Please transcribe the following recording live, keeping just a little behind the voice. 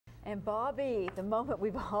And Bobby, the moment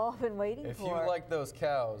we've all been waiting If for. you like those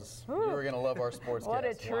cows, you're going to love our sportscast. What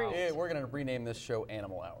a treat. Wow. Yeah, we're going to rename this show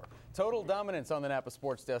Animal Hour. Total dominance on the Napa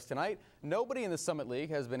Sports Desk tonight. Nobody in the Summit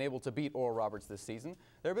League has been able to beat Oral Roberts this season.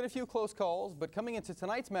 There have been a few close calls, but coming into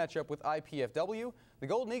tonight's matchup with IPFW, the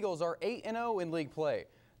Golden Eagles are 8-0 in league play.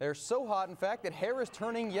 They're so hot, in fact, that hair is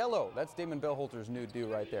turning yellow. That's Damon Bellholter's new do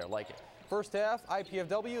right there. Like it. First half,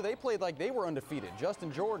 IPFW, they played like they were undefeated.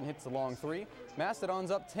 Justin Jordan hits the long three. Mastodon's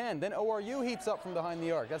up 10. Then ORU heats up from behind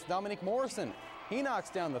the arc. That's Dominic Morrison. He knocks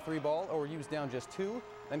down the three ball. ORU's down just 2.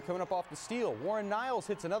 Then coming up off the steal, Warren Niles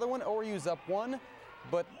hits another one. ORU's up 1.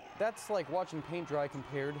 But that's like watching paint dry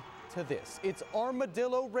compared to this. It's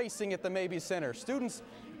armadillo racing at the Mabee Center. Students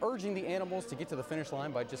urging the animals to get to the finish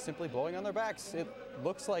line by just simply blowing on their backs. It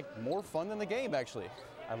looks like more fun than the game, actually.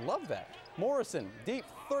 I love that. Morrison, deep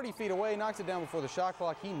 30 feet away, knocks it down before the shot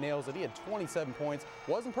clock. He nails it. He had 27 points.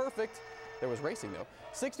 Wasn't perfect. There was racing, though.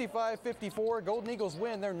 65-54, Golden Eagles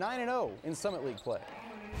win. They're 9-0 in Summit League play.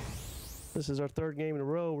 This is our third game in a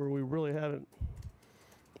row where we really haven't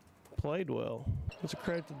played well. It's a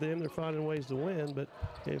credit to them. They're finding ways to win, but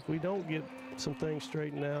if we don't get some things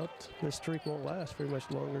straightened out, this streak won't last very much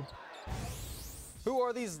longer. Who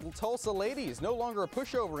are these Tulsa ladies? No longer a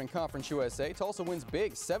pushover in Conference USA. Tulsa wins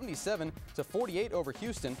big, 77-48 over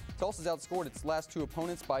Houston. Tulsa's outscored its last 2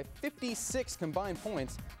 opponents by 56 combined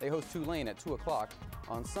points. They host Tulane at 2 o'clock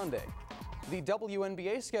on Sunday. The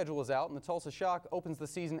WNBA schedule is out, and the Tulsa Shock opens the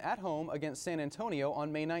season at home against San Antonio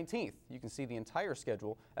on May 19th. You can see the entire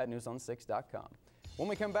schedule at newson6.com. When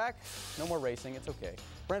we come back, no more racing, it's okay.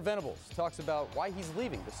 Brent Venables talks about why he's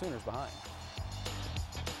leaving the Sooners behind.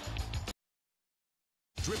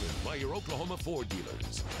 Driven by your Oklahoma Ford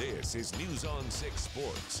dealers, this is News on 6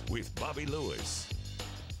 Sports with Bobby Lewis.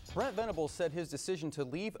 Brent Venables said his decision to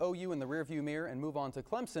leave OU in the rearview mirror and move on to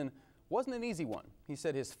Clemson wasn't an easy one. He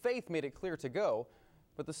said his faith made it clear to go,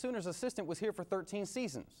 but the Sooners assistant was here for 13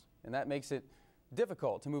 seasons, and that makes it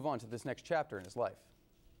difficult to move on to this next chapter in his life.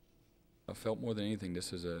 I felt more than anything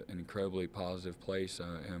this is an incredibly positive place,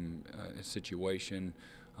 a situation.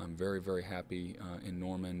 I'm very, very happy in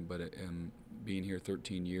Norman, but being here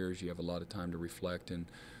 13 years, you have a lot of time to reflect, and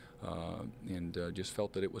just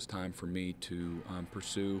felt that it was time for me to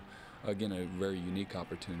pursue, again, a very unique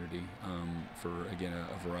opportunity for, again,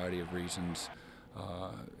 a variety of reasons.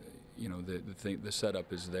 You know, the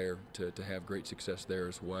setup is there to have great success there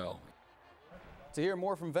as well. To hear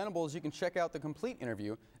more from Venables, you can check out the complete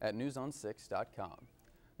interview at newson6.com.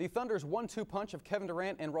 The Thunder's 1-2 punch of Kevin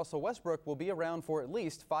Durant and Russell Westbrook will be around for at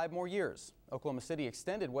least 5 more years. Oklahoma City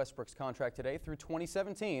extended Westbrook's contract today through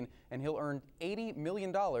 2017, and he'll earn $80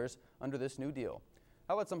 million under this new deal.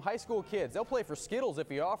 How about some high school kids? They'll play for Skittles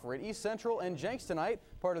if you offer it. East Central and Jenks tonight,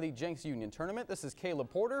 part of the Jenks Union Tournament. This is Caleb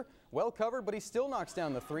Porter, well covered, but he still knocks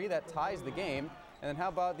down the 3. That ties the game. And then how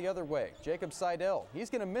about the other way? Jacob Seidel.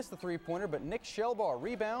 He's going to miss the 3-pointer, but Nick Shelbar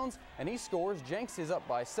rebounds and he scores. Jenks is up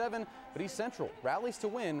by 7, but East Central rallies to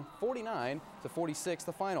win 49-46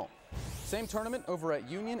 the final. Same tournament over at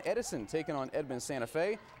Union. Edison taking on Edmond Santa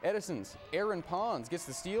Fe. Edison's Aaron Pons gets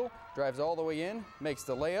the steal, drives all the way in, makes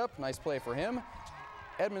the layup. Nice play for him.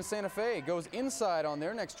 Edmond Santa Fe goes inside on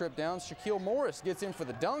their next trip down. Shaquille Morris gets in for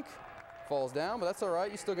the dunk. Falls down, but that's all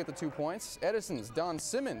right. You still get the 2 points. Edison's Don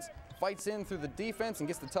Simmons fights in through the defense and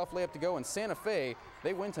gets the tough layup to go. And Santa Fe,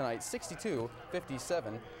 they win tonight 62-57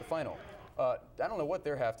 the final. I don't know what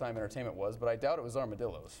their halftime entertainment was, but I doubt it was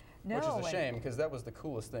armadillos. No, which is a shame because that was the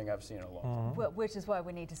coolest thing I've seen in a long time. Which is why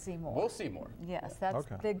we need to see more. We'll see more. Yes, that's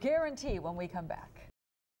the guarantee when we come back.